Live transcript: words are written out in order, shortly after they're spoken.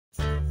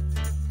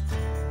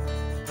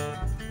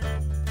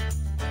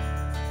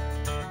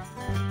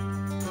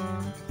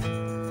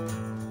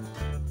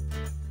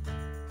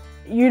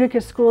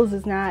Utica Schools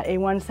is not a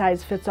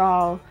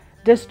one-size-fits-all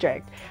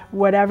district.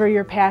 Whatever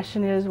your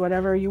passion is,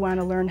 whatever you want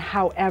to learn,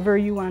 however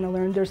you want to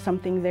learn, there's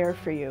something there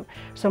for you.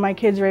 So my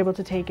kids are able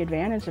to take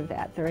advantage of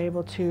that. They're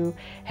able to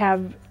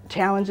have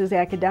challenges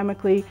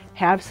academically,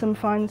 have some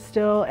fun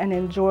still, and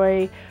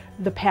enjoy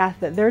the path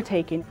that they're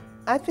taking.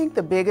 I think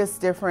the biggest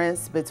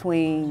difference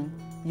between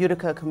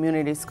Utica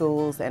Community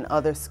Schools and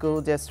other school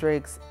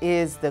districts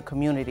is the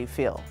community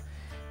feel.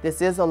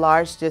 This is a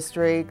large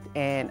district,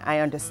 and I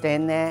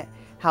understand that.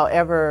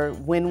 However,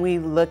 when we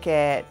look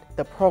at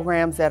the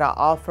programs that are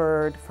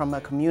offered from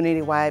a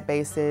community-wide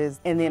basis,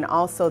 and then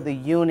also the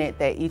unit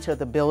that each of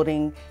the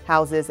building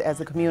houses as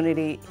a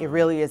community, it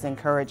really is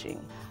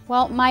encouraging.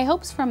 Well, my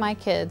hopes for my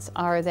kids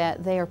are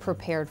that they are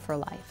prepared for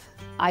life.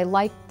 I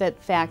like the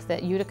fact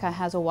that Utica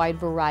has a wide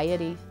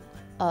variety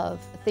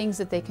of things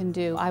that they can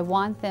do. I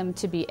want them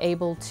to be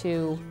able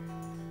to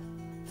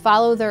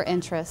follow their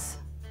interests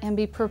and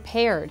be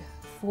prepared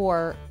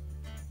for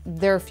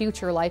their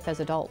future life as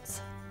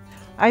adults.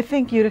 I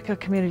think Utica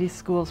Community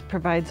Schools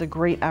provides a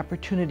great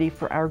opportunity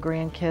for our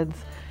grandkids,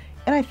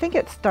 and I think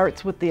it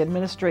starts with the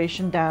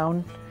administration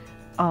down,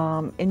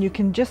 and you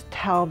can just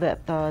tell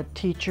that the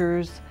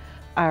teachers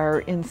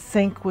are in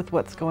sync with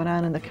what's going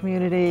on in the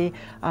community,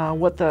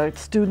 what the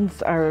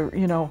students are,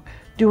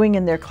 doing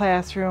in their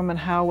classroom and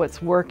how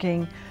it's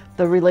working,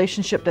 the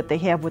relationship that they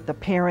have with the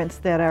parents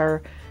that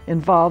are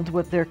involved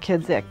with their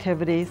kids'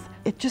 activities.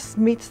 It just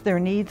meets their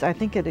needs. I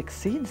think it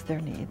exceeds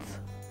their needs.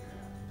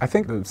 I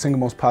think the single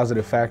most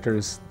positive factor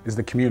is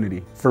the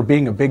community. For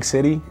being a big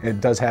city, it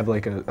does have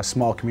like a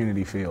small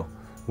community feel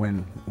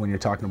when you're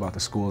talking about the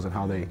schools and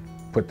how they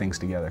put things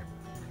together.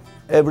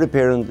 Every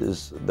parent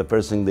is the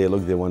first thing they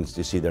want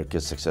to see their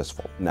kids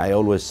successful. And I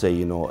always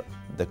say,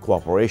 the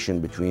cooperation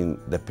between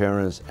the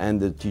parents and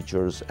the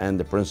teachers and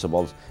the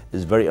principals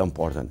is very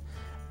important.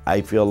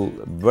 I feel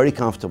very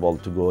comfortable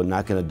to go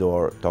knock on a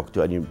door, talk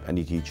to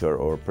any teacher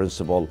or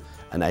principal,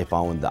 and I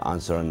found the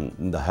answer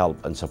and the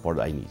help and support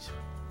I need.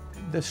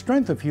 The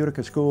strength of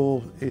Utica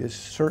School is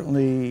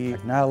certainly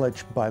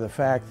acknowledged by the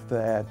fact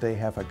that they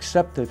have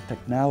accepted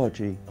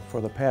technology for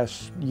the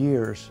past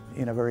years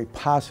in a very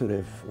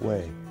positive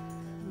way.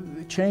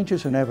 Change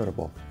is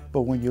inevitable,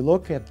 but when you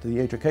look at the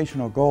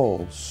educational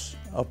goals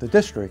of the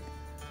district,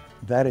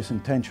 that is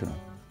intentional.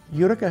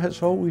 Utica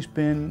has always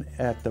been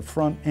at the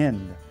front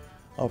end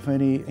of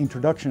any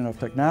introduction of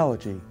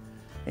technology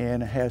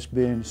and has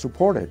been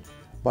supported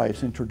by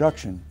its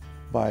introduction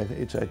by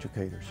its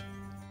educators.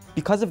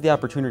 Because of the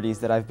opportunities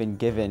that I've been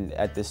given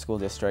at this school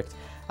district,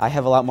 I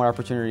have a lot more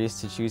opportunities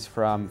to choose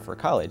from for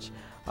college.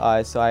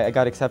 So I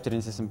got accepted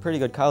into some pretty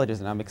good colleges,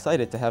 and I'm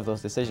excited to have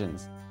those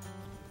decisions.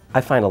 I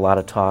find a lot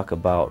of talk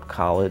about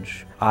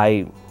college.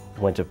 I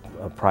went to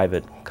a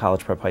private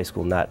college prep high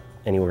school not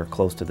anywhere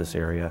close to this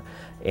area,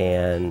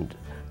 and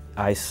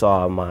I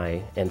saw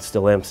and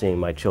still am seeing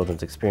my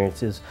children's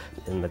experiences,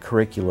 and the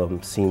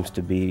curriculum seems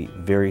to be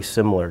very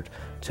similar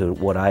to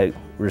what I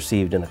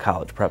received in a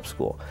college prep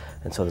school.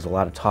 And so there's a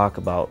lot of talk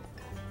about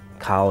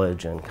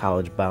college and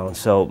college bound.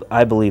 So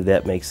I believe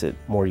that makes it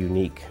more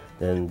unique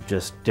than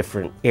just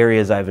different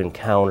areas I've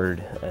encountered.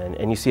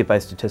 And you see it by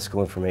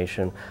statistical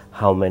information,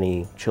 how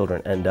many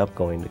children end up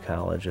going to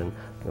college. And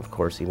of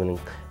course, even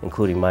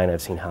including mine,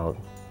 I've seen how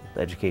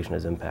education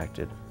has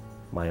impacted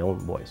my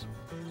own boys.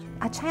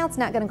 A child's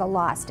not going to go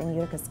lost in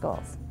Utica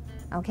schools,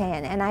 okay?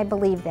 And I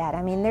believe that.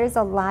 I mean, there's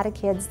a lot of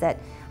kids that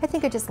I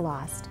think are just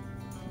lost,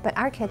 but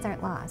our kids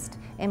aren't lost.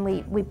 And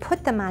we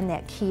put them on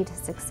that key to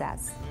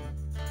success.